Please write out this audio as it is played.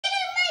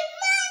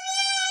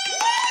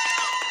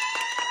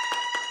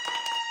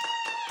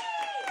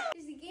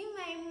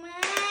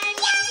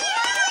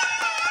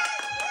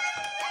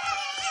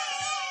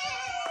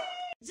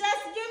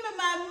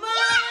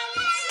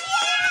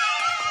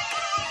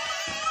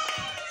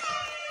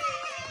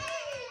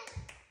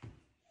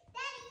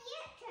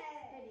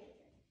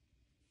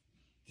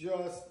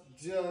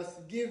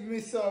Just give me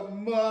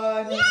some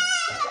money.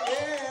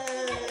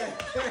 Yeah.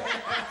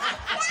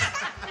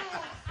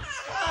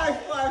 High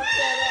five,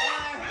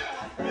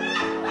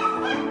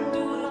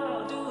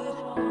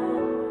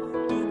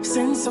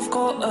 Since I've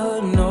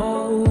gotten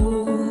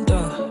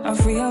older,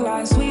 I've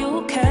realized we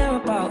all care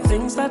about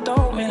things that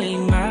don't really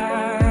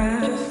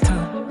matter.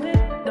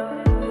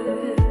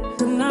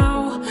 So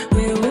now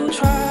we're all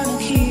trying to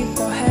keep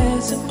our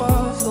heads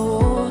above the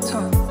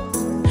water.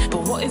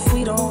 But what if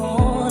we don't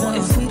wanna? What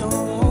if we don't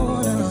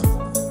wanna?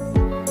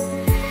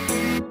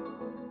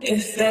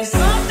 If there's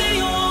something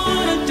you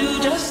wanna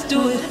do, just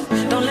do it.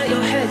 Don't let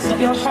your head stop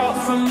your heart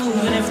from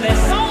moving. If there's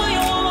someone you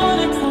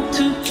wanna talk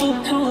to,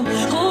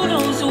 who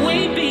knows who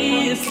we'd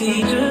be if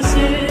we just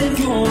live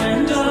more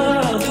and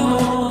love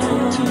more.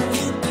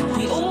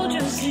 We all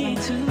just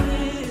need to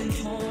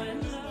live more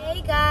and love.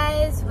 Hey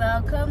guys,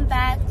 welcome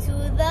back to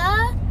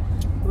the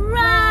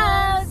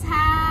Rose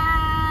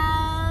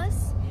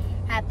House.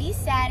 Happy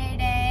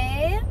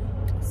Saturday.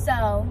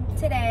 So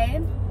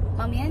today,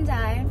 Mommy and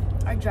I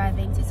are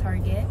driving to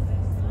Target.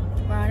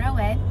 We're on our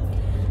way,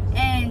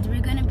 and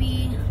we're gonna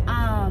be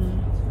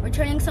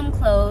returning some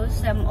clothes,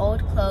 some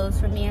old clothes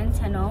for me and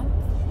Tenno.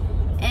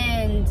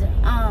 And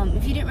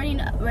if you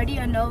didn't already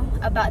know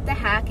about the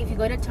hack, if you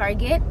go to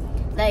Target,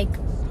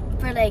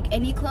 for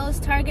any clothes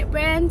Target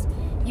brand,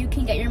 you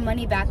can get your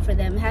money back for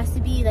them. It has to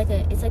be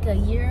it's like a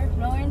year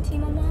warranty,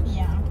 Mama.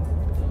 Yeah.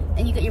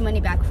 And you get your money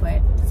back for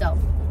it. So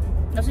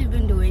that's what we've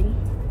been doing.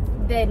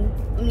 Then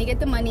when we get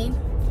the money,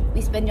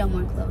 we spend on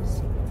more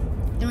clothes.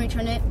 Then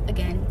return it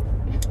again.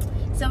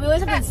 So we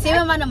always have the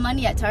same amount of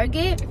money at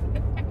Target.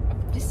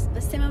 Just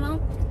the same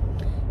amount.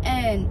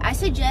 And I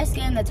suggest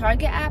getting the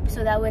Target app,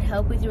 so that would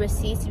help with your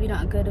receipts if you're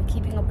not good at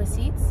keeping up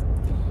receipts.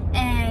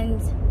 And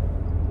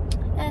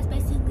that's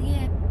basically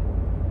it.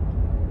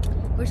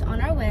 We're just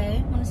on our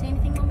way. Want to say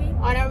anything, Mommy?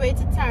 On our way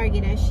to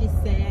Target, as she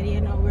said,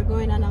 we're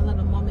going on a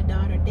little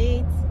mommy-daughter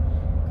date.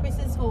 Chris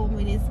is home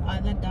with his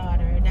other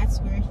daughter. That's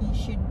where he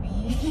should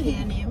be. She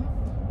and him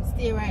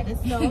stay right there.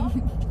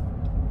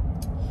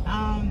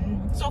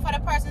 So for the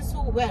persons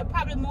who, well,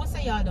 probably most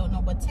of y'all don't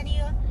know, but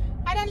Tania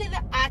had a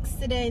little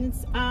accident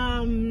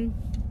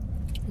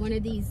one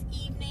of these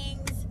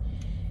evenings.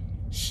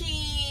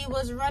 She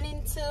was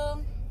running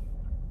to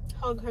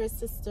hug her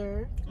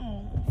sister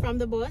from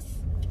the bus,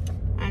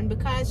 and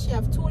because she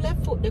have two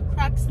left foot, the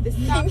cracks, the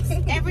socks,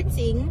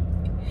 everything,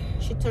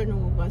 she turned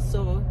over.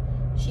 So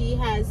she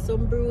has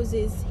some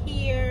bruises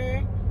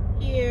here,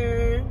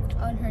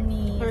 on her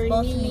knees,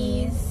 both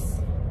knees.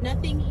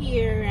 Nothing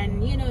here,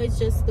 and it's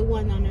just the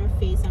one on her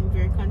face I'm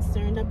very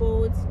concerned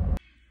about.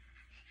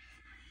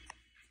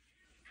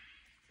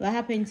 What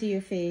happened to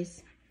your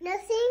face?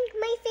 Nothing,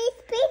 my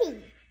face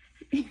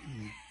pretty.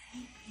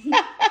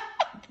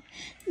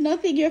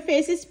 Nothing, your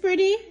face is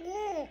pretty?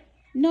 Yeah.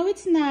 No,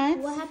 it's not.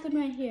 What happened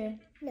right here?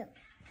 No,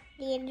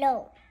 they're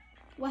low.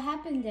 What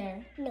happened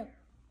there? No,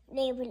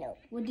 they're below.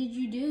 What did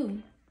you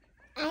do?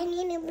 I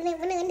need to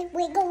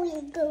wiggle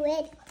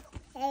it.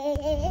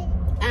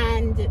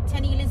 And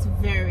Tennille is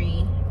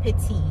very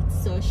petite,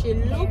 so she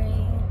looks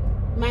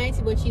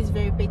mighty, but she's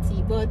very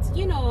petite. But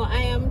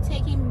I am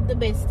taking the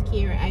best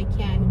care I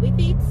can with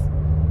it.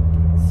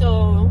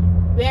 So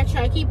we are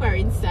trying to keep her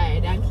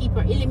inside and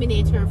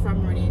eliminate her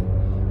from running,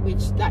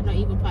 which that's not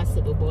even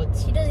possible. But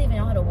She doesn't even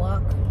know how to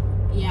walk.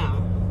 yeah,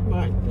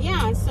 but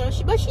yeah, so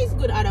she's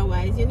good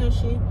otherwise.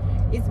 She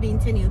is being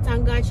Tennille.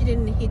 Thank God she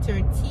didn't hit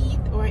her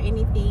teeth or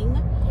anything.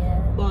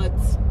 Yeah. But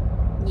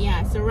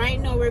yeah, so right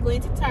now we're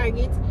going to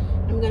Target.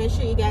 I'm gonna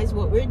show you guys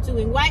what we're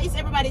doing. Why is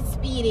everybody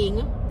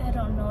speeding? I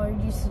don't know.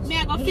 Me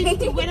I go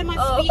 50. Where do my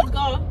speed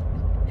go?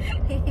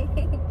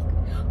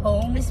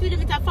 Home. The speed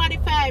limit at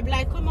 45.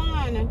 Like, come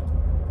on.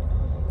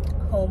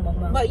 Home,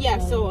 Mama. But yeah,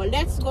 Home. so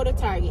let's go to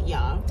Target,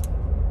 y'all.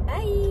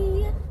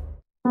 Bye.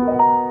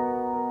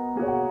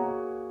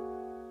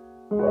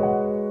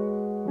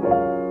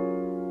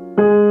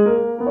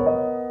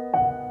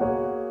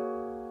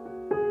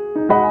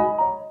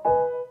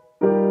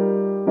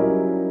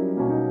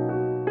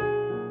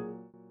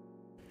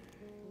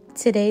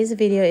 Today's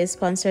video is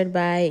sponsored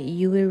by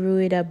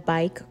Uiruida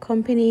Bike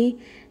Company.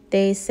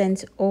 They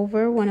sent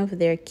over one of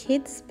their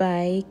kids'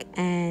 bike,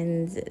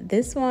 and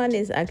this one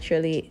is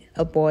actually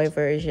a boy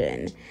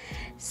version.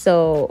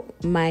 So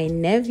my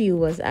nephew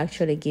was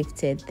actually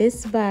gifted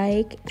this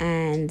bike,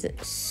 and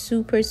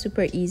super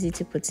easy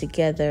to put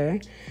together.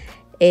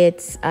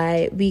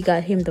 We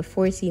got him the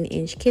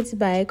 14-inch kids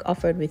bike,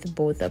 offered with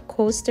both a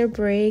coaster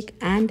brake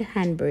and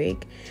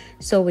handbrake,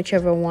 so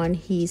whichever one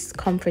he's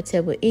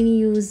comfortable in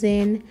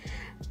using.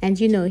 And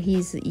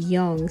he's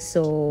young,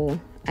 so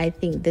I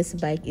think this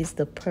bike is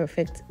the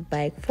perfect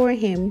bike for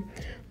him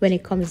when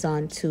it comes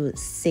on to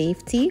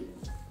safety.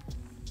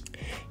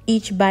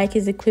 Each bike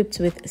is equipped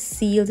with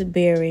sealed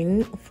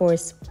bearing for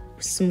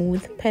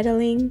smooth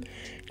pedaling.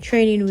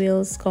 Training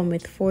wheels come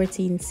with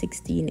 14,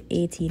 16,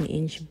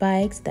 18-inch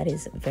bikes. That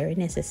is very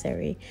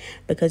necessary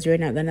because we're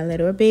not going to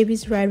let our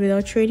babies ride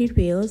without training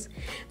wheels,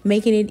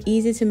 making it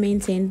easy to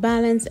maintain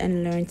balance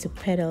and learn to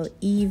pedal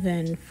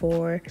even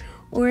for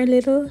or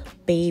little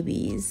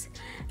babies.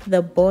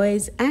 The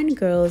boys and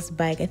girls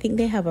bike, I think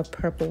they have a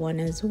purple one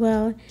as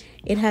well.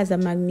 It has a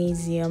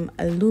magnesium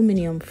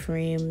aluminum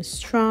frame,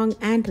 strong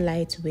and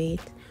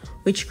lightweight,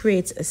 which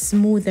creates a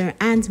smoother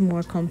and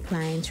more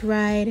compliant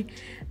ride,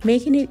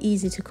 making it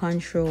easy to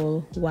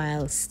control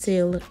while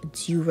still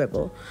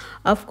durable.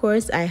 Of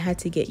course, I had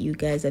to get you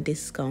guys a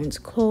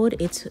discount code.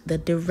 It's the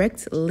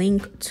direct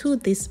link to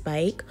this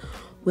bike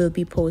will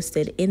be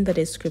posted in the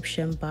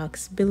description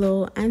box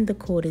below, and the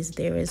code is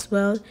there as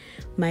well.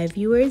 My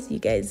viewers, you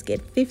guys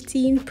get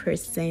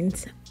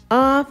 15%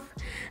 off.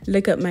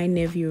 Look at my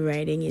nephew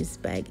riding his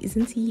bike.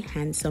 Isn't he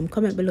handsome?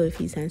 Comment below if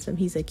he's handsome.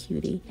 He's a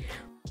cutie.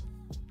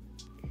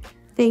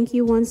 Thank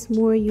you once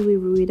more,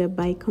 Ruida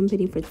Bike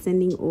Company, for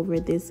sending over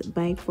this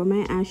bike for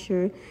my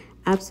Asher.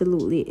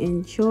 Absolutely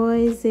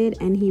enjoys it,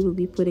 and he will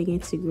be putting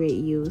it to great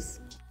use.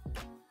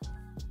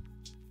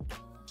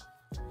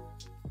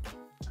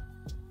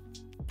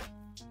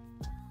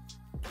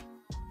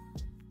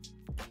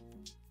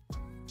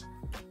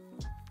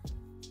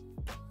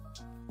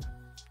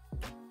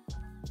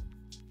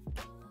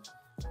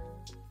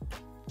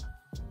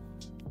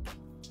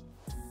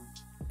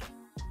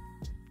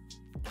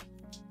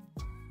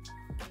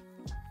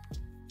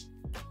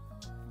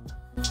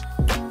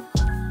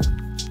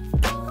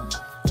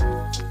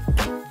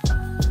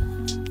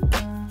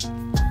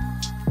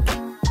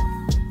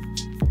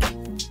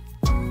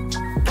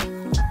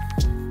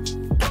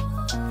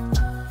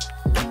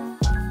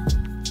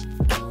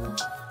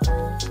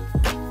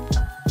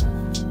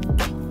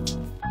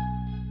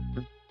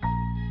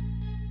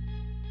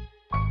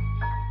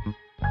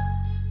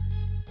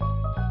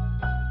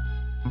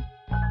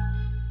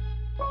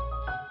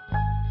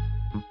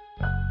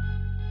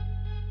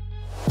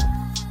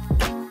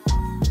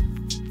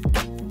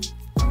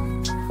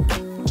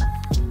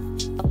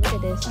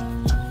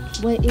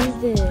 What is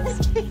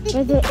this?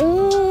 Brother,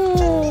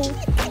 ooh.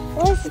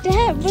 What's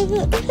that,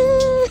 brother?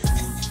 Ooh.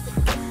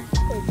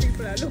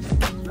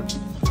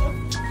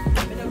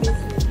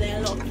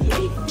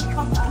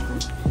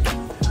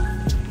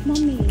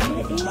 Mommy,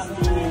 what is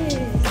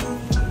this?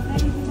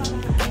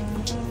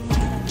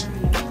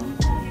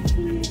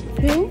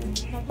 Who?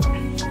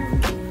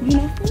 You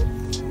know who?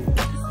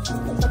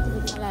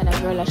 I like that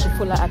girl, she's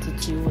full of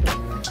attitude.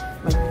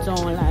 But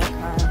don't like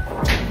her.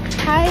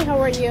 Hi, how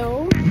are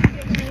you?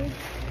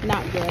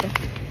 Not good,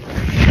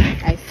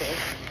 I say.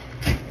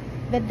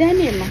 The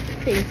denim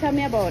thing, tell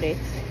me about it.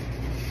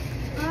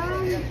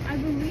 I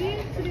believe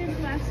today was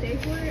the last day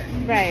for it.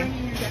 And you Right. bring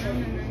in your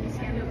denim and then you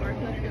scan the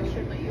barcode and it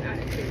should let you add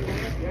it to your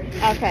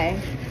order. Okay.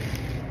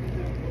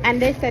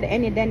 And they said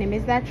any denim,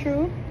 is that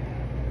true?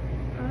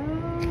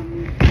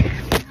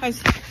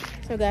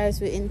 So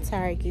guys, we're in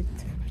Target.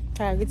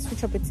 Target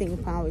switch up a thing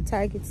pan with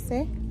Target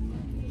say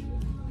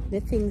the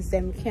things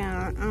them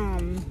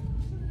can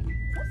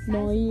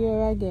no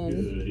year again.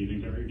 Good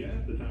evening, Target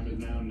guests. The time is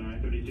now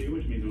 9:32,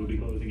 which means we'll be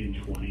closing in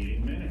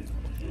 28 minutes.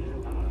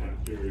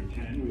 After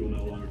 10, we will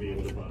no longer be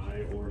able to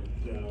buy or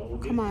sell.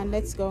 Come on,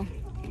 let's go.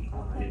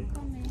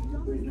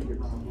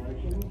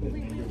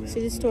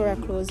 See, the store are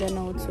closed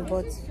now too,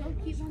 but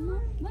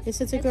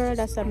this is a girl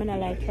that's I'm gonna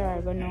like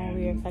her, but no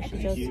weird, cause she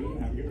just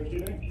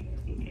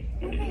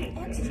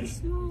Extra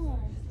small.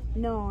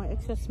 no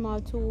extra small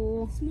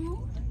too.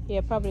 Small?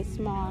 Yeah, probably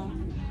small.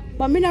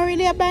 But me not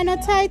really buy no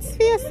tights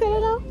for you still, you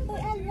know?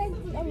 But I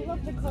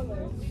love the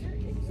color.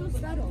 So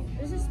subtle.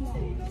 This is small.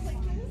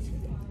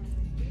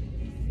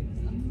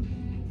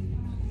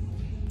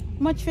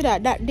 Much for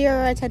that. That there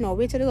right now.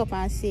 Wait till they go up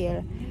on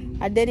sale.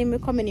 And then me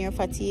come in here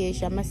for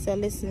TH. I must say,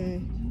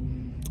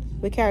 listen,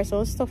 we carry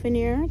some stuff in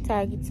here.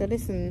 Target, so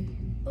listen.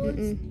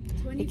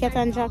 The cat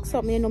and jack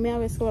something, you know, me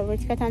always go over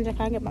to cat and jack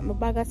and get back my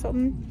bag or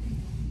something.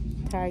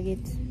 Target.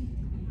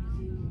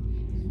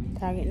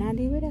 Target, now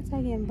deal with that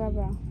again,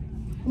 brother.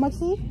 How much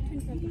see?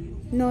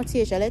 No,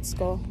 Tisha, let's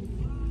go.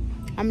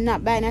 I'm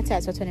not buying a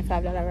tights for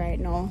 $25 right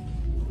now.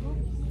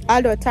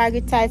 Although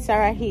Target tights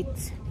are a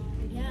hit.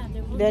 Yeah,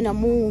 They're not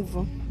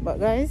move. But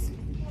guys,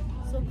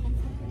 so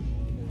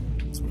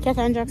comfortable. cat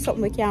and jack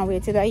something we can't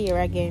wait till the year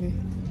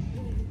again.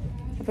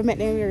 If I make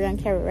them wear and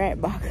carry it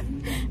right back.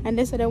 And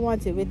they said they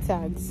want it with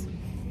tags.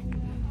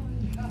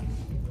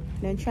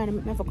 Then trying to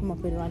make me come up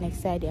with one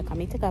next idea. Can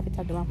I take off the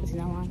tag and put it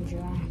in one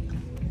drawer?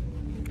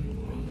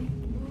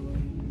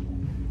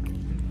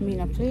 Me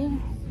not play.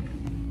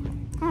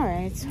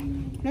 Alright,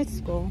 let's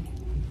go.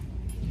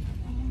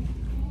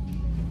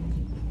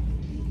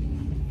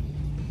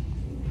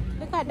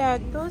 Look at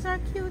that. Those are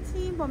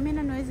cutie, but me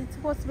don't know, is it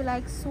supposed to be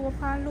like soap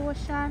or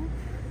lotion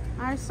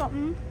or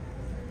something?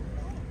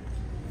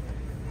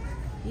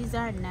 These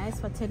are nice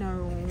for 10 a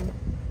room.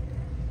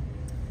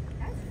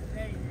 That's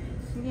very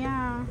nice.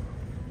 Yeah.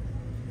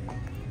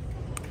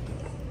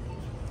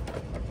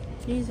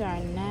 These are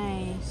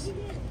nice.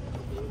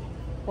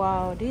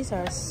 Wow, these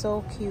are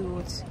so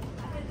cute.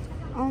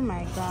 Oh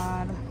my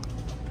god.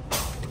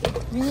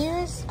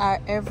 These are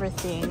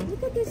everything.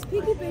 Look at this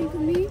piggy bank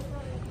of me.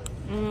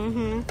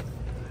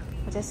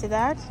 Did you see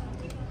that?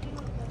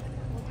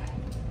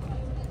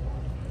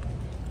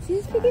 see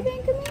this piggy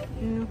bank in me?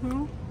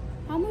 Mm-hmm.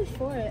 How much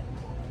for it?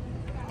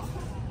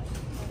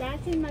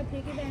 That's in my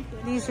piggy bank.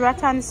 These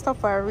rattan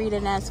stuff are really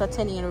nice for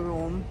Tenny in the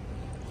room.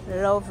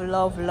 Love,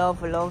 love,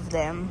 love, love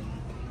them.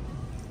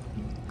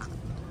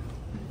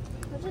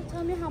 Just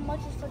tell me how much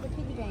is for the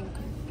piggy bank.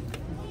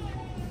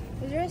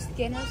 Is there a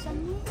skin or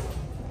something?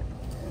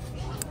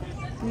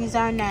 These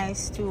are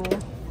nice too.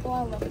 Oh,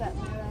 I love that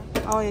mirror.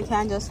 Oh, you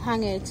can just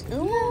hang it.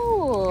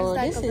 Ooh,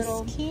 Like this is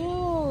little...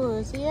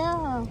 cute.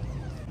 Yeah.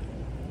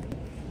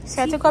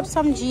 So I took up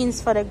some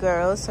jeans for the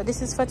girls. So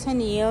this is for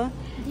Tennille.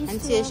 And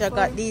Tasia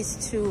got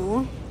these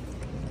two.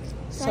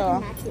 So I So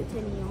can match with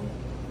Tennille.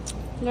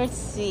 let's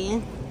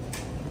see.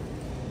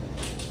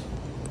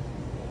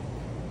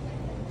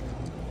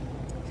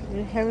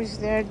 Here is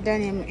their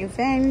denim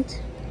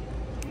event.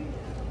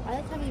 I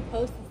like how he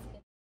posts.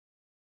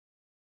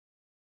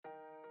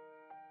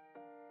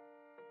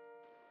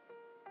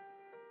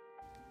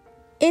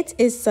 It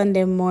is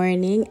Sunday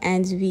morning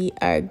and we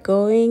are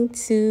going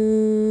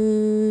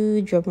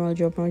to drum roll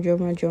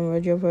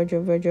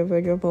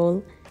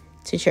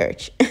to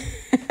church.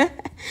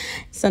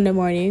 Sunday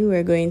morning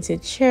we're going to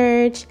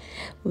church.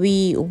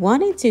 We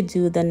wanted to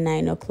do the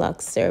 9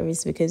 o'clock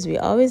service because we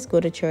always go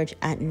to church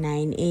at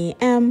 9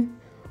 a.m.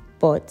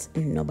 But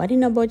nobody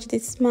no budget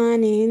this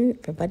morning.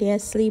 Everybody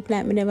asleep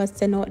like me never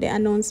sent out the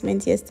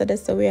announcement yesterday,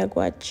 so we are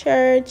going to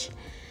church.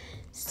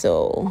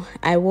 So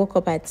I woke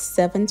up at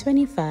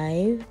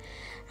 7:25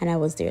 and I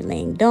was there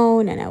laying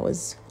down and I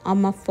was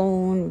on my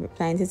phone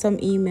replying to some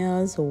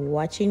emails,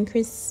 watching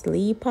Chris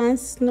sleep and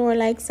snore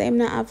like same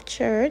not have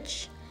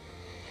church.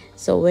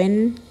 So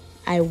when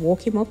I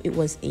woke him up, it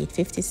was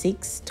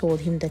 8:56, told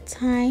him the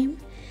time,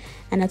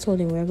 and I told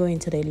him we're going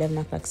to the 11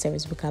 o'clock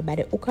service because by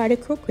the hook or the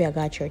crook we are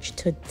going to church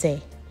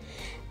today.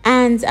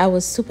 And I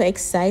was super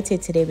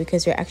excited today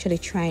because we're actually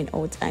trying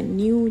out a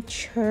new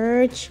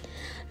church.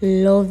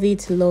 Love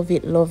it, love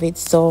it, love it.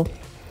 So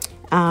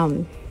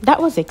that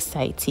was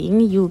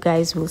exciting. You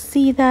guys will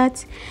see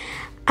that.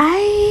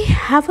 I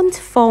haven't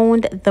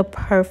found the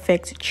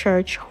perfect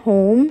church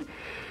home,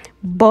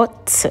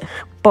 but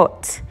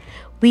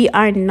we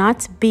are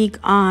not big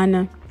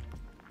on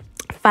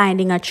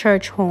finding a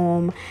church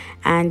home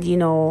and, you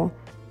know,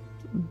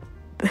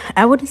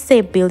 I wouldn't say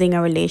building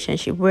a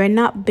relationship. We're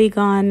not big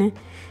on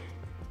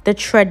the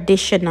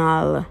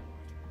traditional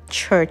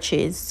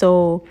churches.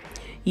 So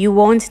you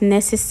won't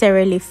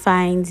necessarily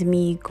find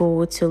me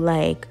go to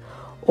like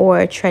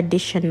or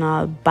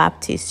traditional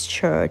Baptist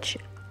church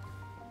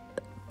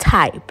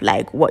type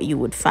like what you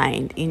would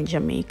find in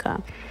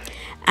Jamaica.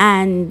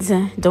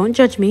 And don't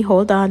judge me,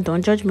 hold on,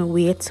 don't judge me,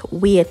 wait,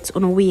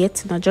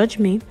 don't judge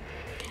me.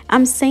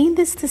 I'm saying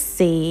this to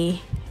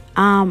say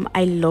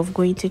I love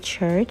going to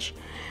church,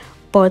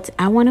 but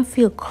I want to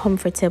feel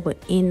comfortable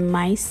in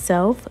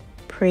myself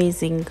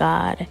praising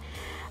God.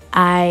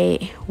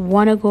 I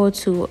want to go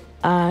to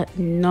a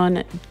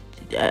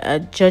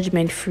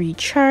judgment-free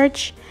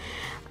church.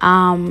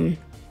 I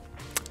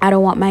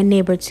don't want my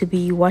neighbor to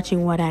be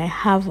watching what I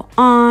have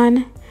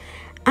on.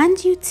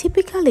 And you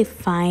typically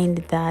find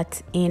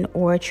that in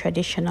our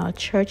traditional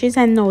churches.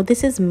 And no,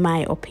 this is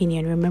my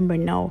opinion. Remember,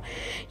 no,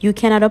 you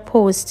can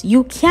oppose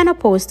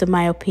to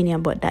my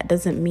opinion, but that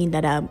doesn't mean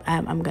that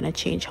I'm gonna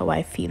change how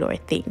I feel or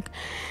think.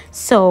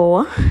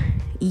 So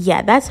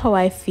yeah, that's how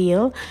I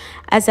feel.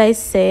 As I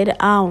said,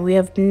 we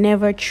have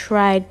never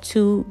tried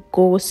to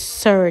go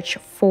search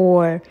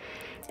for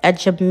a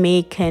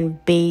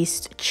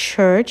Jamaican-based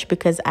church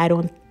because I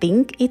don't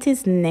think it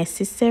is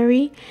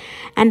necessary,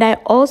 and I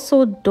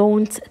also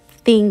don't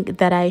think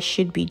that I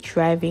should be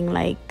driving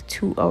like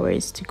 2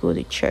 hours to go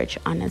to church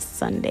on a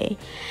Sunday.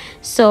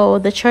 So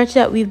the church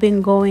that we've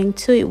been going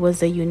to, it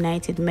was a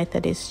United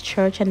Methodist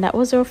Church, and that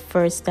was our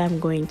first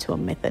time going to a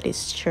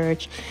Methodist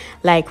church,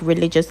 like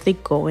religiously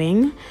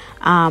going.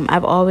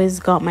 I've always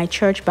got my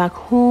church back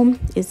home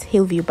is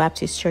Hillview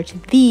Baptist Church,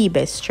 the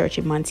best church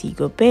in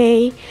Montego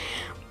Bay.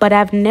 But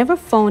I've never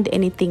found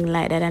anything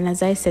like that. And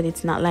as I said,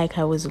 it's not like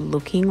I was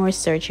looking or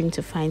searching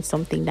to find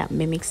something that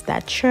mimics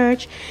that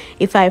church.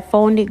 If I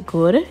found it,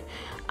 good.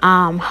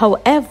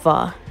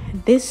 However,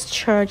 this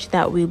church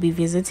that we'll be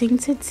visiting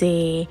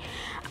today,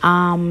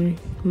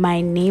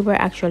 my neighbor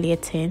actually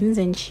attends,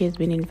 and she has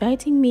been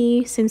inviting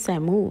me since I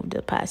moved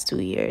the past 2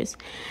 years.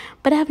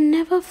 But I've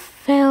never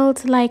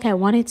felt like I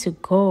wanted to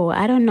go.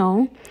 I don't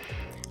know.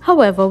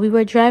 However, we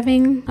were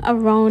driving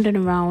around and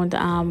around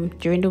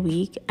during the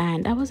week,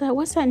 and I was like,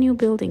 what's that new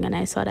building? And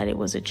I saw that it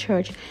was a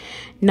church.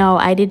 No,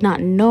 I did not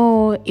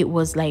know it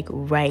was like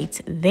right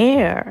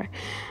there.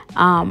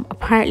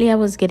 Apparently, I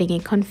was getting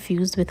it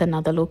confused with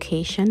another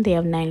location. They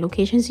have 9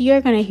 locations.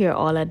 You're going to hear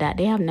all of that.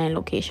 They have 9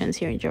 locations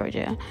here in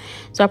Georgia.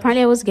 So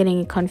apparently, I was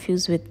getting it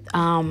confused with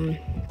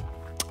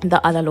the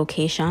other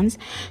locations.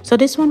 So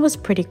this one was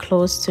pretty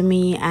close to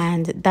me,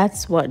 and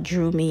that's what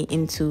drew me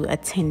into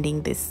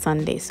attending this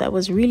Sunday. So I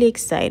was really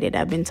excited.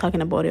 I've been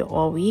talking about it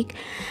all week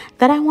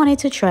that I wanted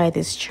to try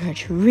this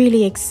church.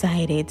 Really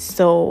excited.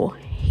 So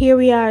here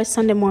we are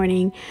Sunday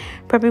morning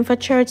prepping for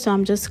church. So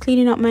I'm just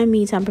cleaning up my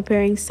meat. I'm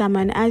preparing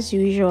salmon as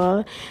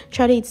usual.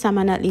 Try to eat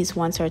salmon at least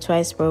once or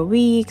twice per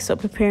week. So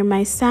preparing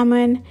my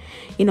salmon,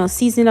 you know,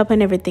 season it up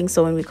and everything,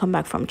 so when we come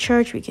back from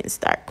church we can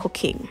start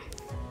cooking.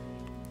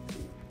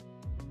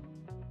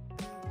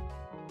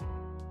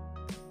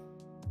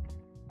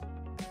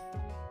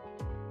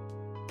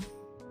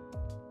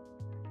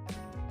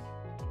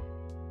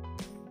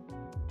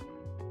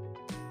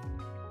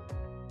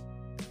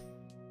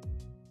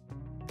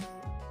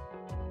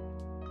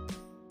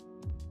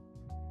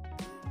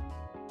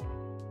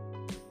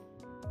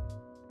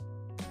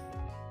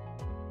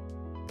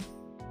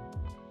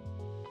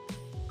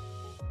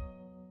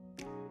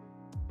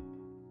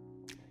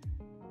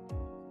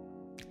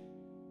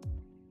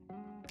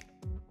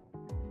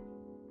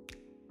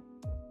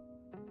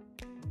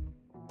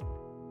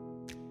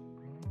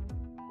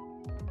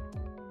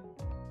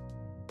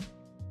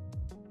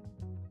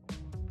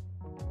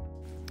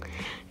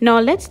 Now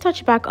let's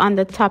touch back on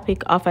the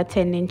topic of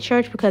attending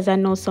church, because I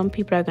know some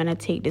people are gonna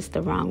take this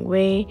the wrong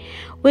way,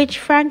 which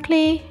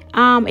frankly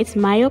it's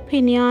my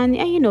opinion,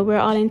 and you know, we're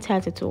all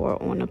entitled to our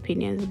own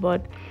opinions,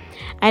 but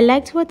I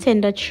like to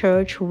attend a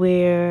church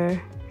where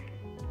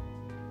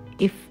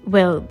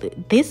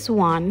this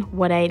one,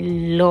 what I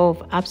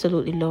love,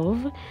 absolutely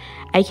love,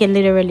 I can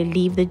literally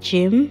leave the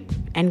gym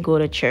and go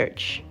to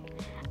church.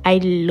 I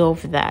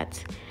love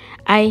that.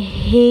 I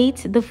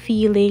hate the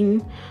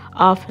feeling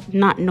of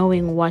not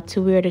knowing what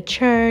to wear to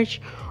church,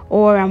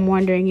 or I'm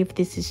wondering if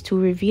this is too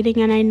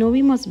revealing. And I know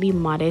we must be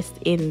modest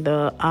in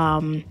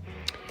the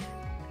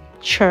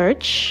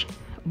church,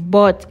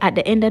 but at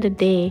the end of the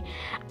day,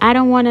 I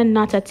don't want to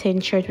not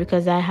attend church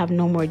because I have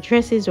no more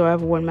dresses, or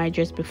I've worn my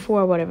dress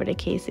before, whatever the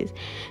case is.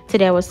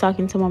 Today I was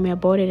talking to mommy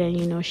about it, and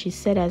you know, she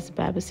said, as the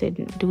Bible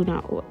said, do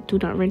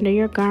not render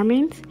your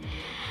garments.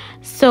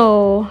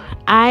 So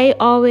I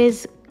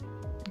always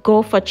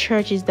go for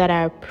churches that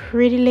are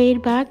pretty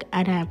laid back,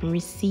 and I'm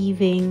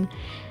receiving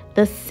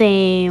the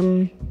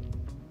same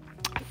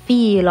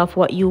feel of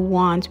what you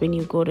want when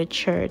you go to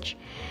church.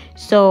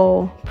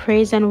 So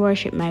praise and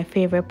worship, my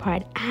favorite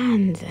part.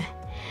 And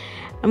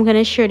I'm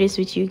gonna share this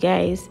with you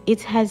guys.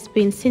 It has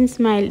been since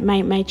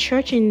my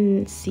church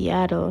in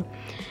Seattle.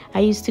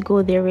 I used to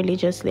go there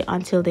religiously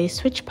until they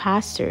switched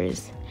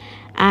pastors,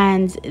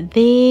 and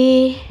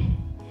the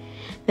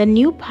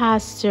new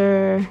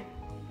pastor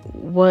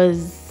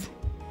was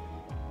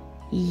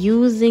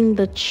using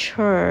the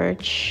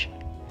church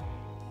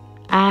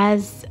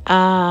as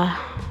I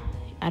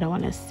don't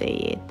want to say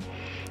it,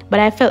 but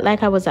I felt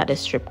like I was at a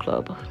strip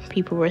club.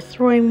 People were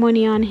throwing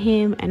money on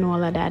him and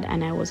all of that,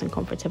 and I wasn't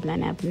comfortable,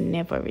 and I've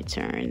never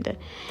returned.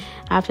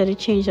 After they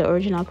changed the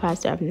original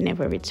pastor, I've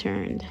never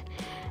returned.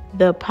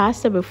 The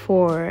pastor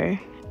before,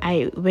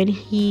 when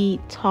he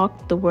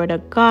talked the word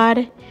of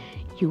God,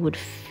 you would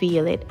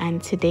feel it.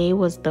 And today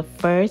was the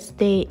first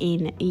day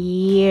in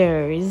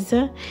years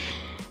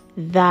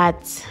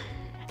that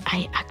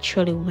I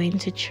actually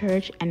went to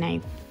church and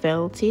I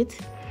felt it.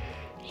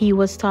 He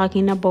was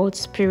talking about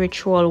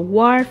spiritual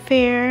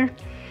warfare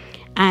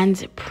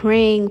and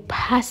praying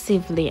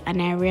passively,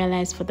 and I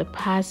realized for the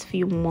past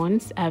few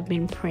months I've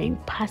been praying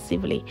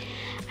passively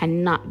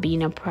and not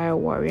being a prayer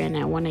warrior, and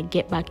I want to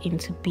get back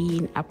into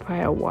being a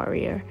prayer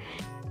warrior.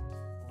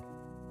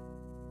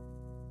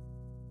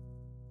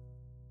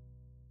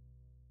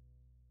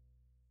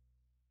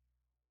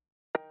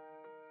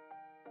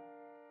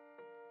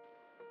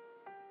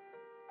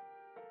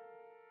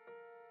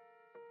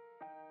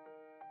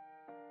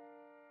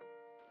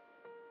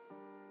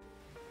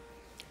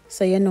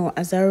 So you know,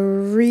 as a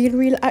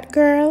real hot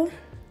girl,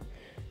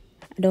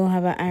 I don't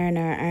have an iron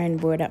or iron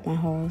board at my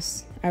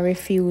house. I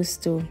refuse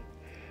to.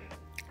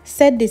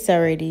 Said this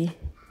already.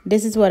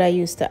 This is what I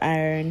used to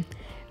iron.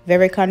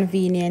 Very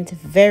convenient,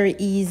 very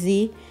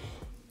easy,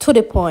 to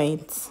the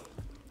point.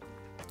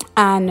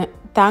 And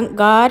thank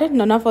God,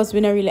 none of us,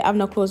 we don't really have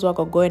no clothes we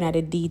go going at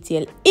the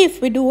detail.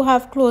 If we do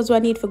have clothes we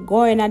need for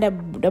going at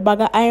the bag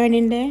of iron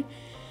in there,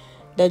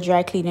 the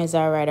dry cleaners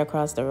are right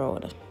across the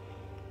road.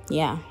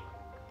 Yeah.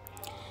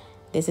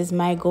 This is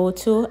my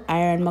go-to.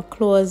 Iron my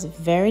clothes.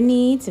 Very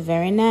neat,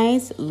 very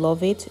nice.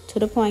 Love it, to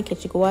the point.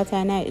 Catch you go out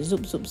and I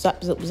zoop, zoop,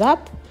 zap, zoop,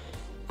 zap.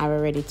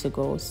 I'm ready to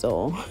go.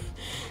 So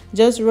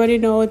just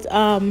running out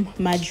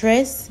my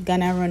dress.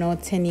 Gonna run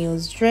out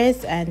Tenille's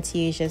dress and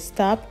Tiah's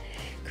top.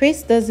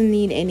 Chris doesn't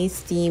need any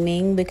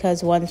steaming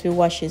because once we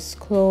wash his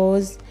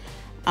clothes,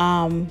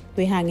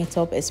 we hang it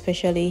up,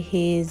 especially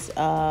his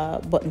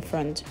button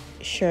front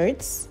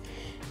shirts.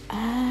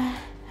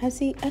 Has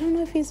he? I don't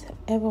know if he's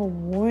ever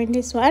worn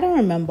this one. I don't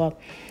remember.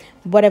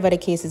 Whatever the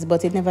case is,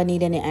 but it never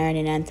need any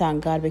ironing, and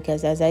thank God,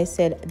 because as I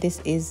said, this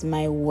is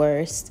my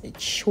worst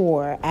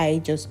chore. I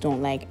just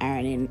don't like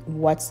ironing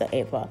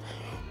whatsoever.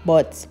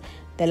 But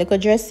the little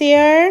dress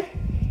here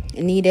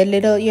needed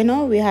little, you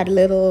know, we had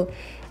little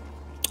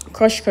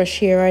crush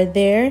here or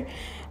there.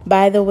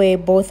 By the way,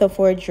 both of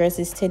our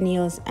dresses,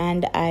 Tenille's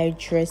and I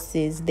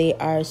dresses, they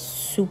are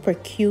super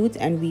cute,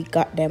 and we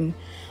got them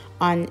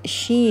on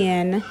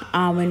Shein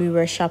when we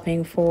were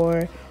shopping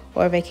for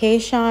or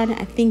vacation.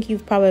 I think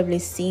you've probably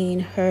seen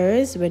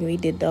hers when we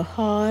did the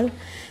haul.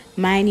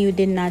 Mine you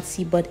did not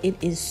see, but it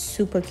is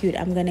super cute.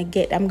 I'm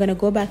gonna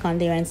go back on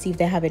there and see if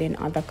they have it in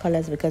other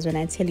colors, because when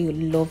I tell you,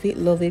 love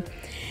it.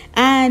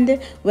 And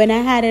when I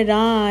had it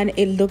on,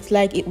 it looked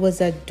like it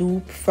was a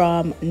dupe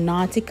from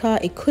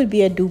Nautica. It could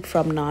be a dupe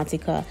from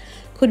Nautica,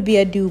 could be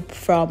a dupe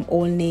from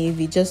Old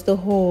Navy. Just the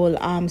whole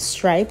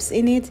stripes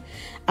in it,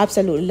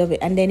 absolutely love it.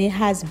 And then it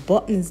has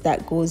buttons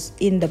that goes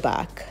in the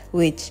back,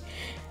 which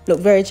look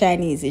very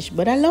Chinese-ish,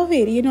 but I love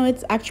it. You know,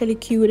 it's actually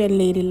cute and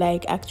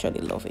ladylike.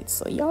 Actually love it.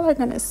 So y'all are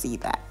gonna see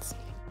that.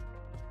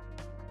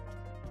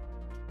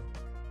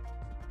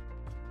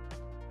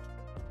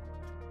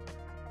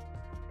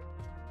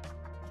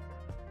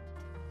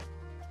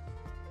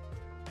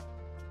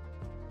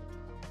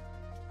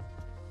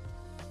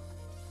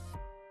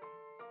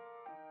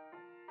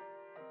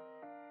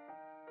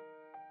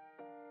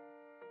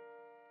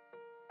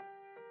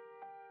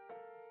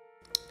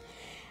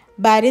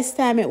 By this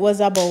time it was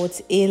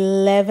about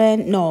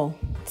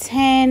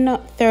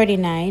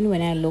 10:39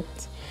 when I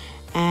looked,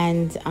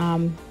 and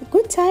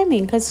good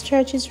timing because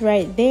church is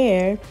right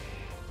there.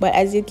 But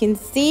as you can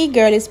see,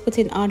 girl is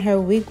putting on her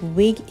wig.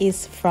 Wig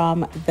is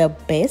from The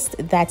Best.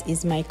 That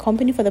is my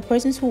company. For the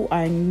persons who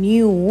are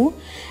new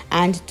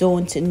and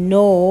don't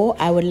know,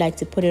 I would like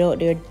to put it out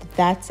there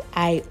that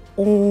I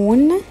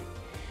own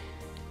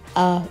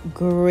a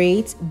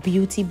great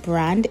beauty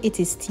brand. It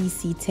is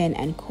TC10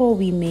 and Co.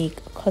 We make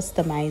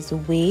customized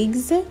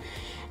wigs,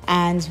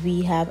 and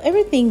we have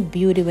everything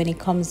beauty when it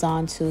comes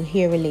on to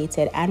hair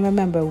related. And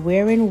remember,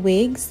 wearing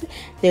wigs,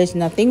 there's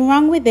nothing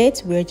wrong with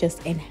it. We're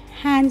just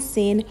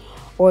enhancing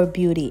our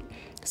beauty.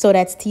 So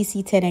that's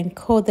TC10 and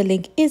Co. The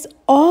link is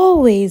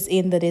always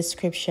in the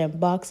description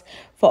box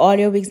for all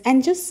your wigs.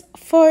 And just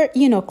for,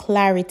 you know,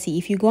 clarity,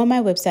 if you go on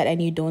my website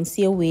and you don't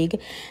see a wig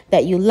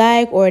that you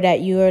like, or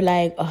that you're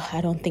like, oh,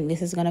 I don't think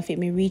this is gonna fit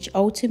me, reach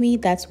out to me.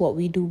 That's what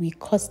we do. We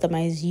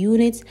customize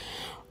units.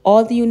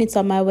 All the units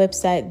on my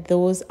website,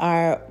 those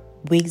are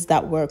wigs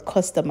that were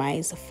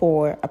customized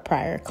for a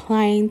prior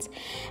client,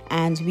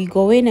 and we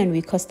go in and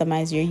we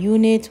customize your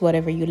unit,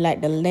 whatever you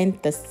like, the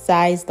length, the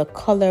size, the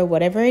color,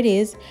 whatever it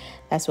is,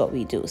 that's what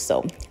we do.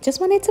 So just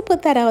wanted to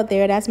put that out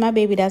there. That's my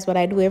baby. That's what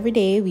I do every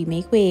day. We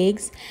make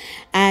wigs.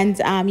 And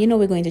you know,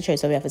 we're going to church,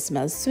 so we have to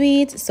smell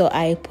sweet. So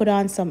I put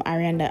on some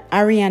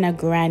Ariana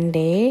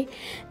Grande,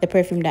 the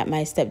perfume that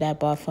my stepdad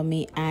bought for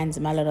me, and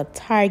my little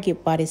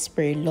Target body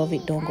spray. Love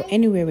it. Don't go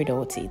anywhere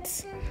without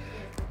it.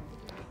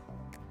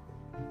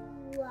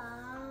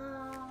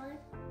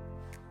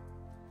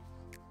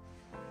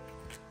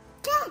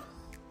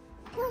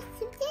 What's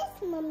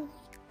this, Mom?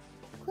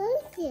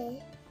 Close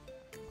it.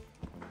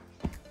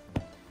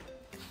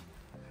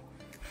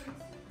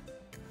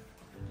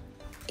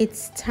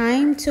 It's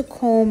time to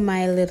comb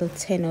my little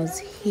Tenno's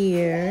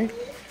hair,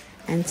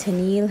 and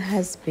Tennille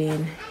has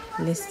been,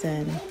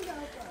 listen,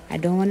 I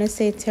don't want to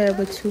say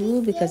terrible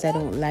too because I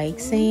don't like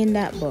saying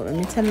that, but let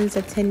me tell you, it's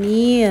a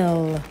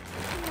Tennille.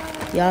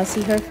 Y'all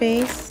see her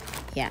face?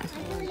 Yeah.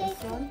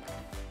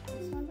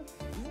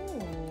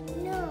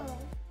 No.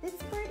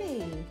 It's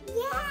pretty.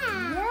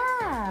 Yeah.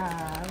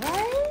 Yeah,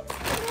 right?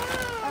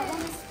 That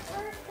one is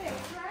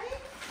perfect,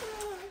 right?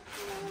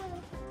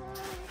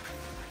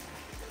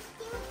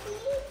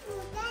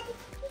 Daddy,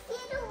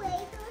 get away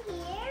from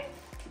here.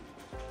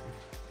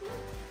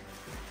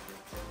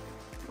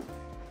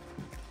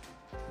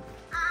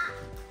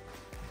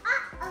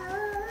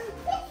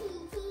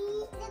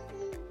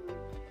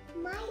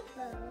 My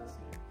phone.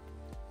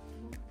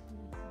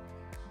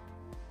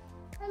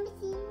 Let me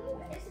see.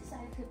 Where's the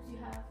side clips you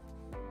have?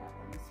 That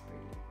one is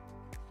pretty.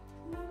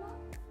 Mama?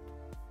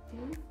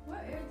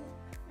 What is it?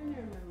 I don't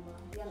remember.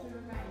 You have to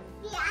remind me.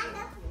 Yeah,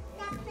 that's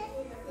it.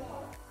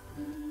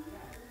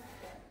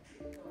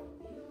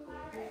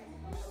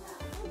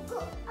 Go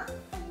up.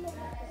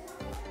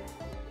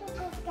 Go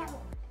down.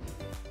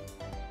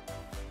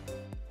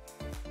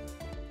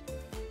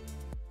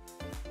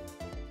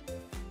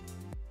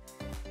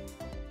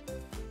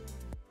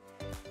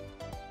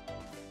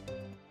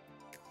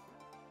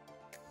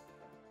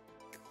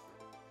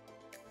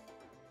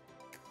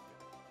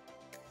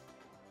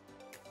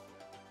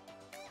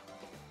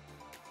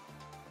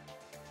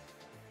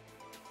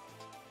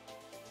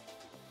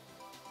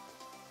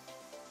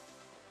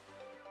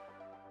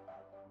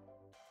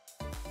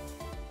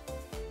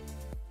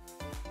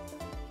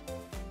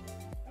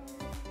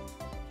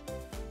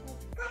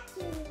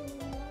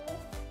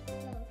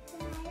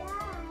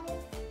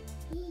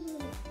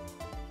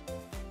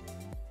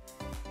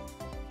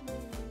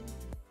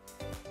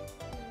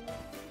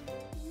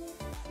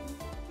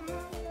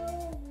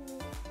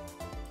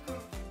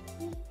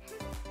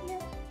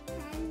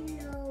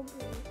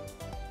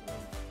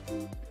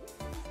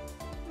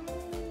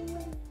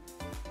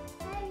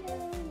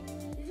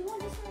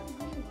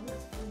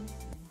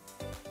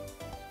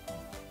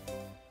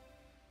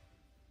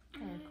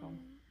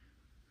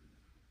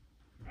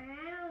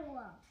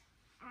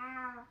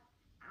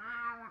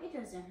 It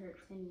doesn't hurt,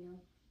 Tennille.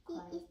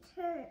 It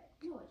hurt.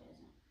 No, it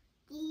doesn't.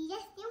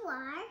 Yes, you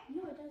are.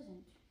 No, it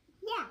doesn't.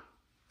 Yeah.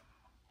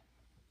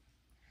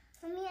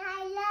 Mommy,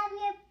 I love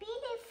your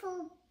beautiful.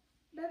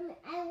 Mommy,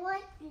 I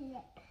want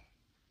it.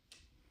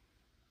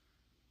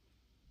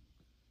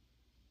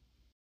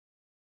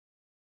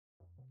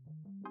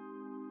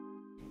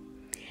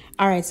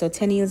 All right, so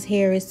Tenia's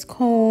hair is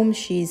combed.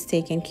 She's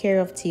taking care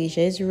of Tisha.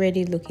 Is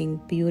ready, looking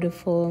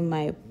beautiful.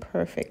 My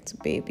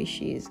perfect baby.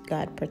 She's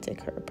God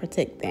protect her,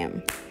 protect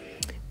them.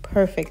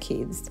 Perfect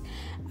kids.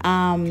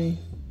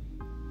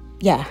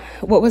 Yeah,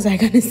 what was I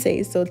gonna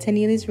say? So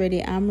Tenia is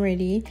ready. I'm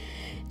ready.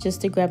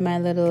 Just to grab my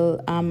little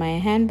my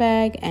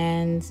handbag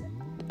and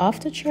off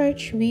to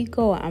church we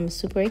go. I'm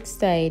super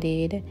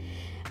excited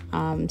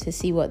to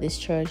see what this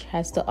church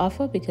has to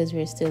offer because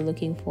we're still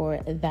looking for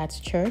that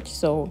church.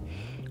 So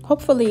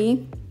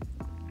hopefully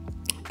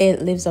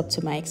it lives up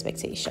to my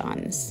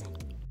expectations.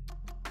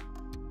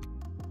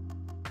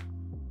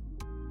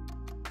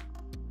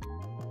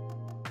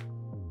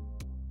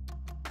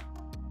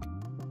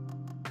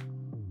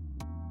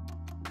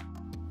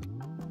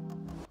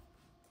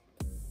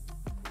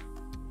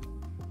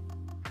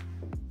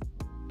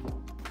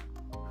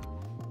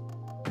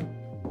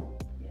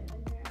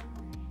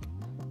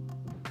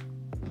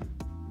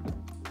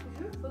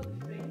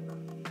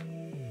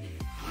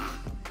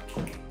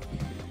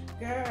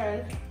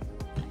 Girl,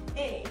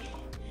 hey,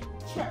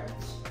 church.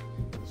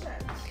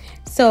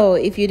 So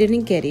if you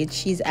didn't get it,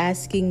 she's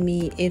asking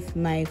me if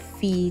my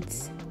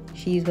feet,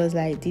 she was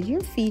like, did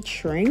your feet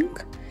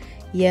shrink?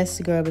 Yes,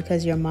 girl,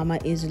 because your mama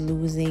is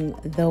losing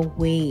the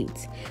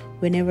weight.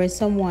 Whenever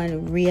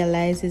someone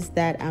realizes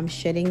that I'm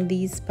shedding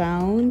these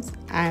pounds,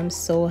 I'm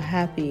so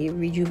happy. It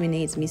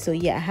rejuvenates me. So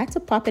yeah, I had to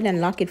pop it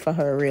and lock it for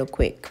her real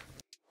quick.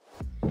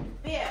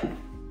 Babe,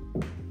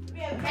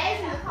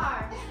 Dad's in the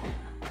car.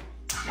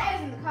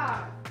 Dad's in the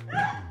car.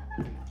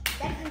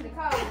 Dad's in the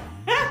car.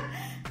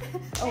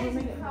 Oh, we're in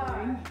the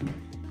car.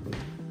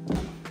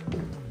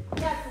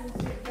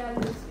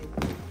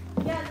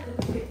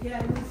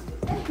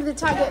 With the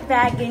Target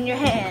bag in your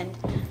hand.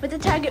 With the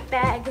Target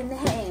bag in the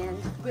hand.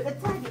 With a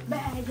Target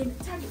bag and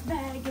a Target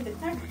bag and a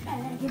Target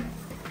bag.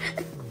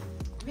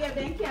 Babe,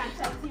 then can't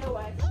talk to your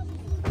wife.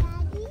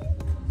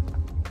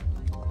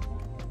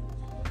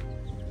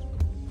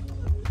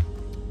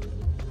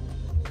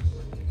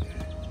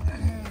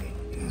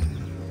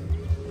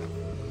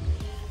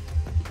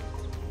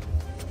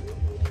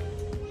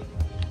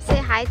 Say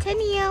hi to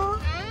Neil.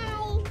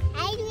 Hi.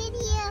 Hi,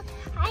 video.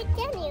 Hi,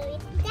 Daniel.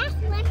 That's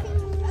what.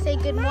 Say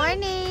good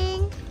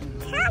morning.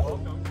 Hi,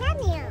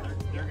 Daniel.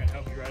 They're gonna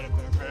help you right up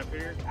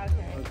here.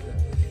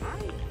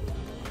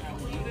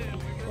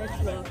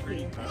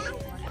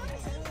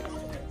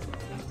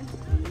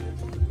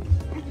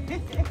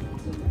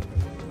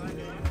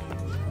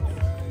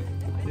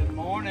 Good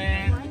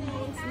morning.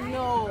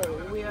 No,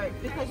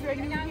 because we're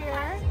new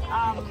here.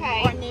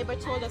 Our neighbor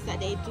told us that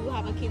they do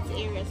have a kids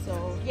area,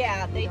 so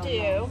Yeah, they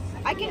do.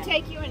 I can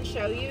take you and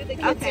show you the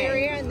kids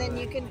area, and then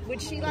you can.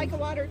 Would she like a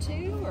water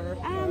too, or?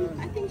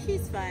 I think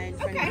she's fine.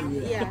 For Okay. now.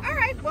 Yeah. All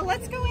right. Well,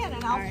 let's go in,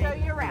 and I'll show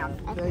you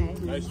around. Okay.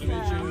 Nice to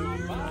meet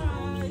you.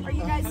 Bye. Are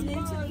you guys new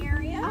to the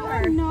area?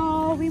 Or?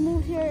 No, we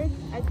moved here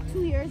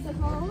 2 years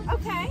ago,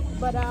 Okay.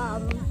 but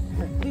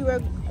we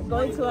were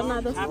going to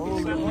another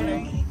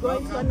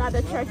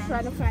church,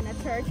 trying to find a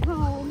church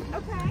home,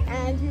 Okay.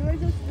 and we were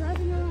just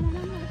driving around, and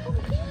I'm like, oh,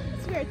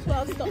 we're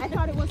 12, so I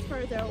thought it was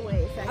further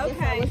away. So I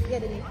guess I was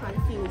getting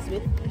confused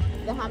with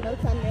the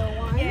Hamilton Mill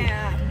one.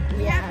 Yeah.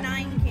 We Yeah. have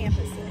 9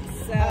 campuses.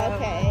 So.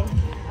 Okay.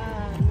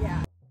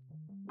 Yeah.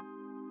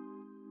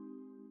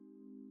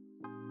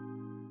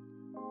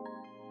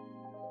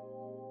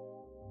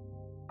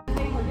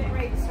 We're getting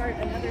ready to start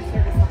another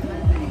service on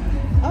Monday.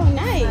 Oh,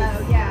 nice. So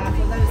yeah,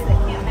 for those that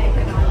can't make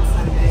it on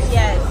Sunday.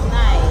 Yes,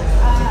 nice.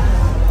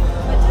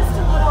 But just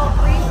a little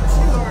brief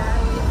tour.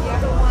 If you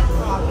ever want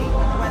coffee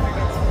when the weather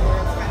gets cooler,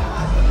 it's kind of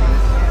hot to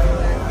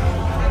get.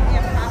 We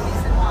have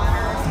coffees and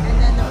waters, and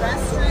then the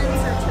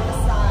restrooms are to the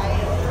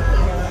side over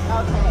here.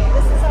 Okay.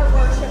 This is our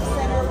worship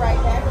center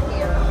right back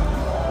here.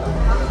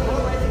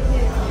 Where the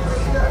kids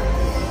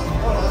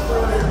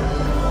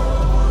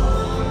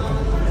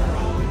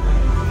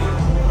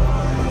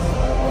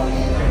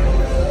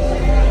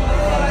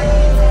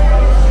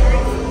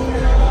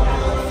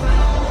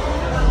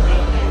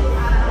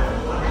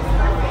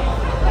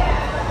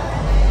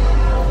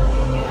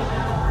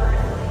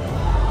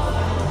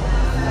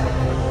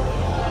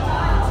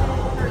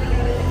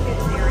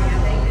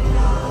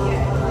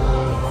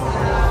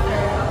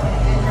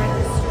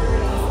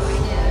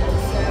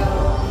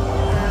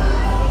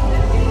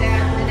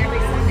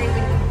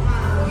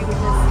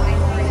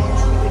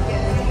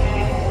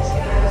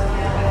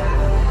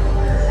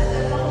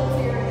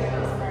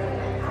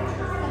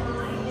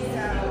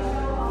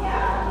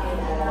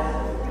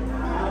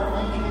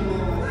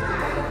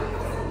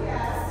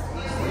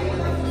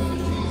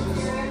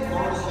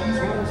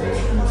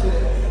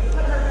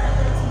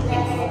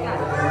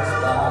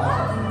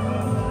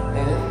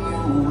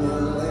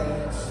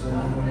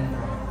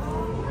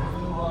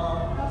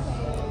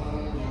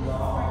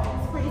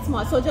Pretty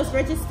small. So just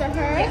register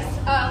her?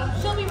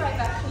 She'll be right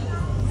back.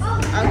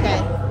 Okay.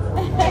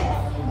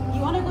 You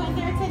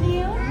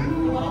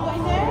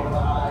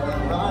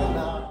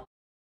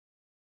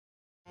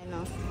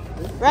now.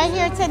 Right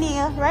here,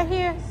 Tania. Right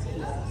here.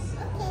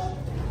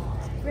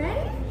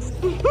 Ready?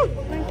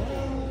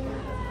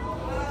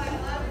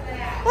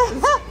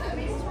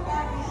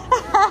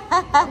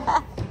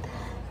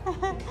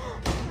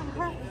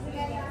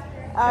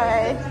 All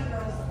right.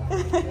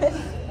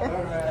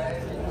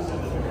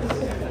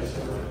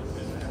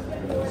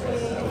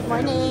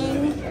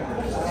 Morning.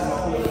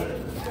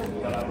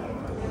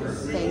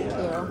 Thank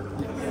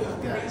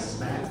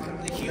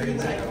you.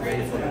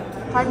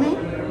 Pardon me?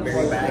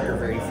 Very back or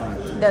very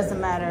front?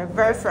 Doesn't matter.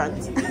 Very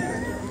front.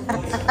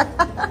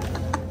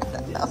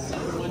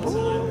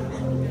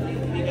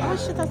 Oh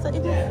shit, that's an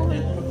evil fool.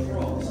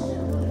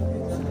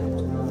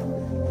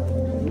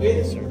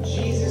 With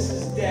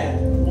Jesus' death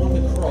on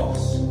the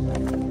cross,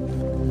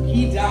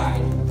 he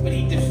died, but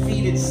he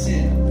defeated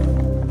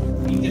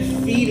sin. He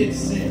defeated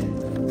sin.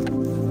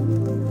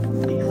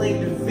 He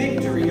claimed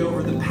victory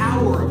over the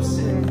power of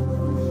sin.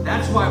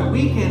 That's why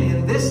we can,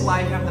 in this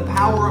life, have the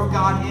power of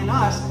God in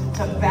us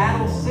to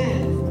battle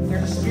sin.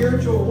 There's a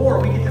spiritual war.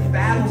 We get to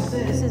battle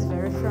sin. This is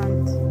very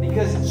front.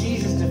 Because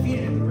Jesus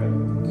defeated it.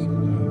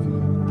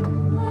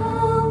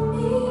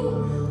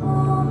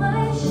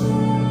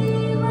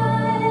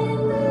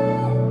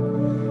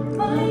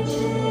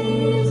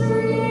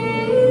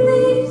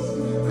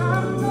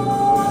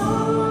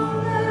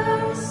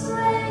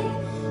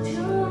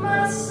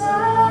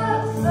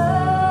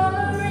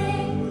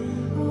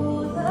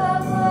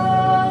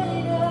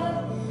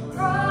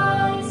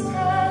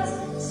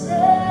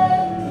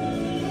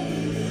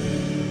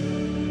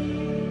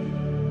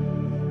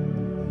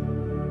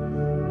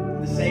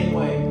 Same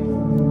way,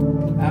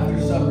 after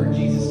supper,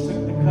 Jesus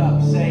took the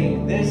cup,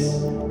 saying,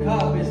 "This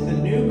cup is the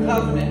new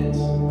covenant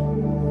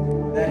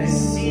that is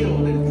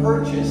sealed and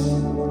purchased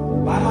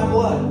by my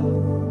blood.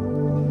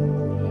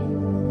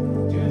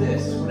 Do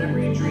this whenever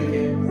you drink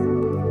it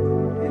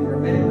in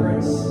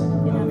remembrance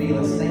of me."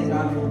 Let's thank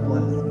God for the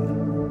blood.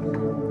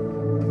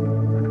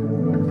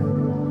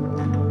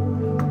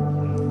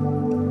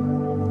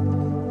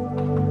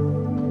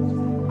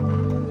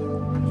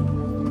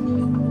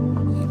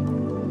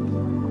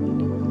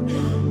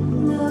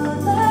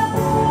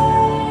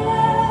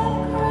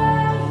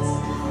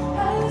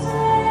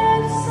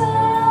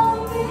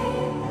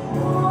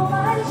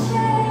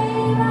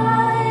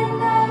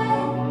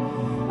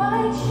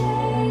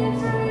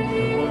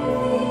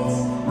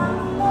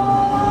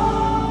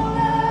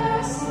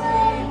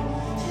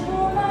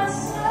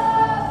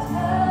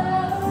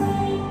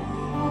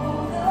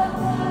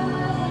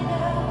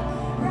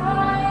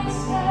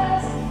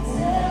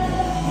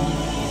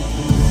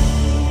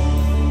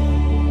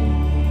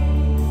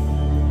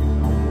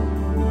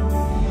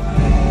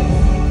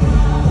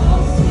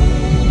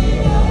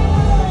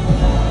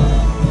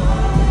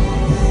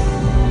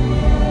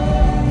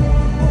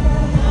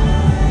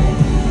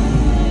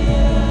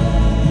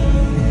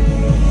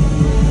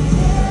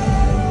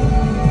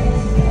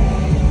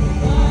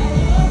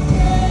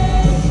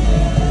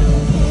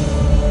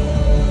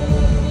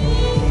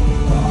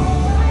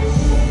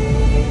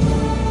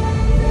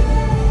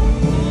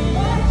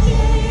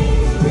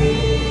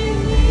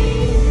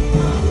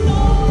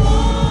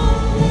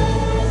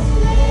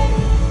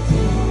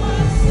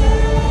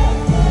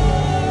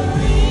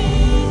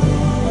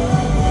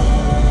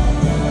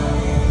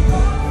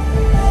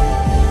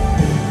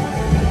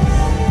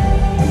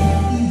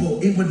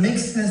 It would make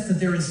sense that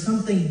there is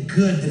something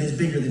good that is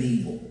bigger than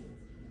evil.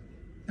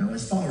 Now,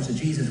 as followers of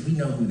Jesus, we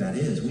know who that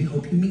is. We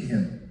hope you meet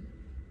him.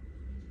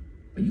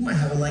 But you might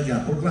have a leg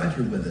up. We're glad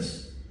you're with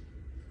us.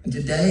 And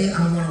today,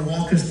 I want to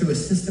walk us through a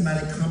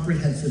systematic,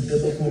 comprehensive,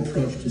 biblical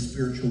approach to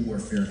spiritual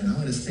warfare. And I'm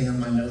going to stay on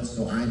my notes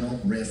so I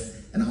don't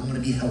riff, and I want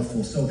to be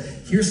helpful. So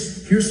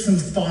here's some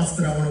thoughts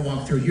that I want to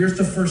walk through. Here's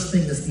the first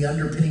thing that's the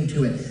underpinning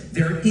to it.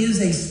 There is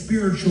a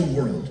spiritual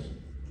world.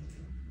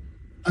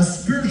 A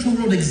spiritual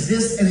world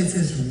exists, and it's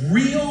as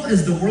real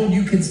as the world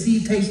you can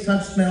see, taste,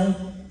 touch, smell.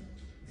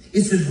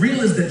 It's as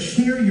real as the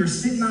chair you're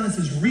sitting on. It's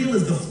as real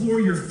as the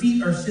floor your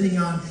feet are sitting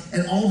on.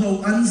 And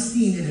although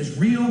unseen, it is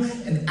real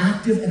and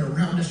active and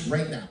around us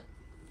right now.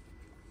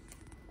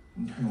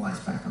 Turn the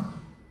lights back on.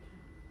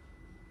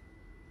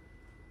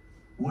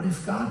 What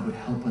if God would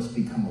help us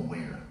become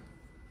aware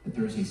that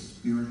there is a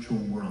spiritual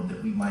world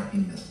that we might be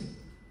missing?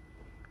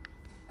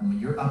 And when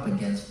you're up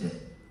against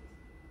it,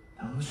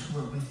 those who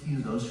are with you,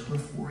 those who are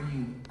for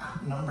you,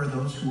 outnumber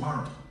those who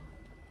aren't.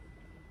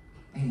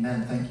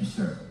 Amen. Thank you,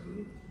 sir.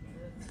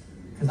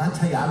 Because I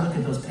tell you, I look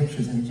at those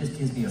pictures and it just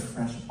gives me a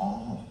fresh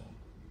awe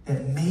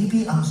that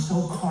maybe I'm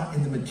so caught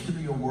in the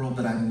material world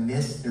that I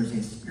miss there's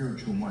a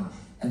spiritual one.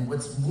 And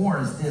what's more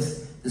is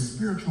this: the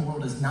spiritual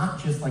world is not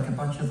just like a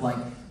bunch of like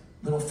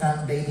little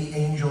fat baby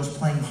angels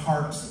playing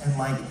harps and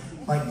like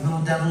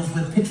little devils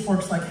with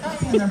pitchforks like,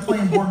 hey, and they're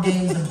playing board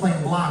games and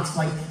playing blocks.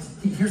 Like,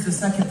 here's the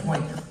second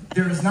point.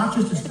 There is not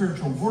just a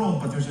spiritual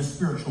world, but there's a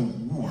spiritual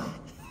war.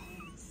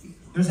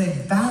 There's a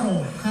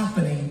battle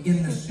happening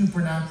in the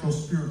supernatural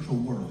spiritual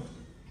world.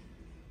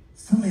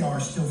 Some of y'all are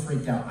still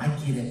freaked out. I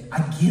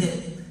get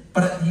it.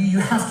 But you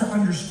have to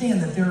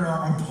understand that there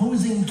are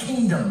opposing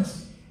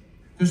kingdoms.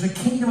 There's a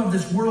kingdom of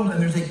this world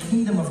and there's a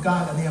kingdom of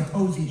God, and they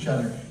oppose each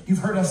other. You've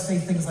heard us say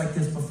things like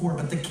this before,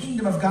 but the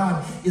kingdom of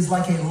God is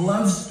like a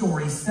love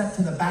story set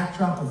to the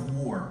backdrop of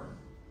war.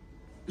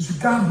 There's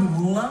a God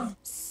who loves.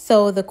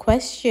 So the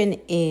question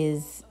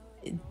is,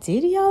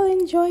 did y'all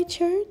enjoy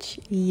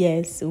church?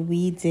 Yes,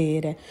 we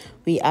did.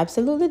 We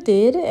absolutely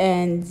did.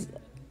 And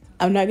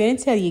I'm not going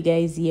to tell you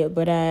guys yet,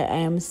 but I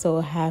am so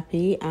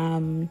happy.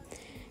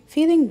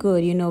 Feeling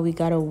good. You know, we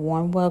got a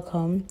warm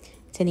welcome.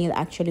 Tennille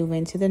actually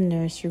went to the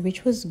nursery,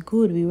 which was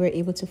good. We were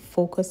able to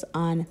focus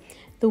on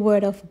the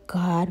word of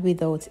God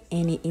without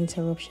any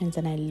interruptions,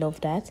 and I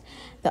love that.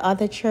 The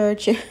other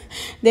church,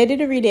 they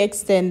didn't really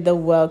extend the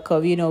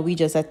welcome. You know, we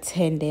just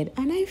attended,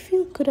 and I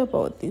feel good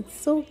about it.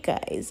 So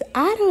guys,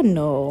 I don't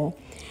know,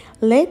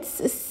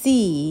 let's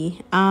see.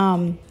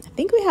 I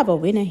think we have a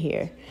winner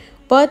here,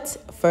 but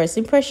first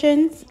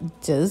impressions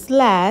does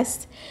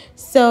last,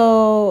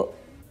 so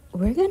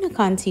we're gonna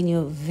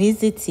continue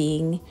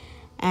visiting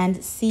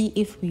and see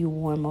if we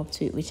warm up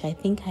to it, which I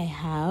think I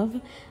have.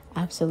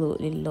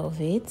 Absolutely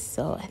love it.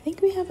 So I think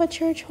we have a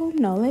church home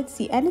now. Let's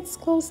see. And it's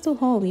close to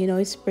home, you know,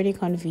 it's pretty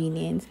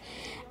convenient,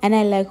 and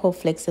I like how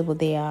flexible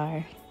they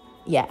are.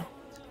 Yeah.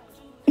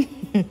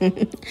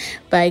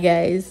 Bye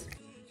guys.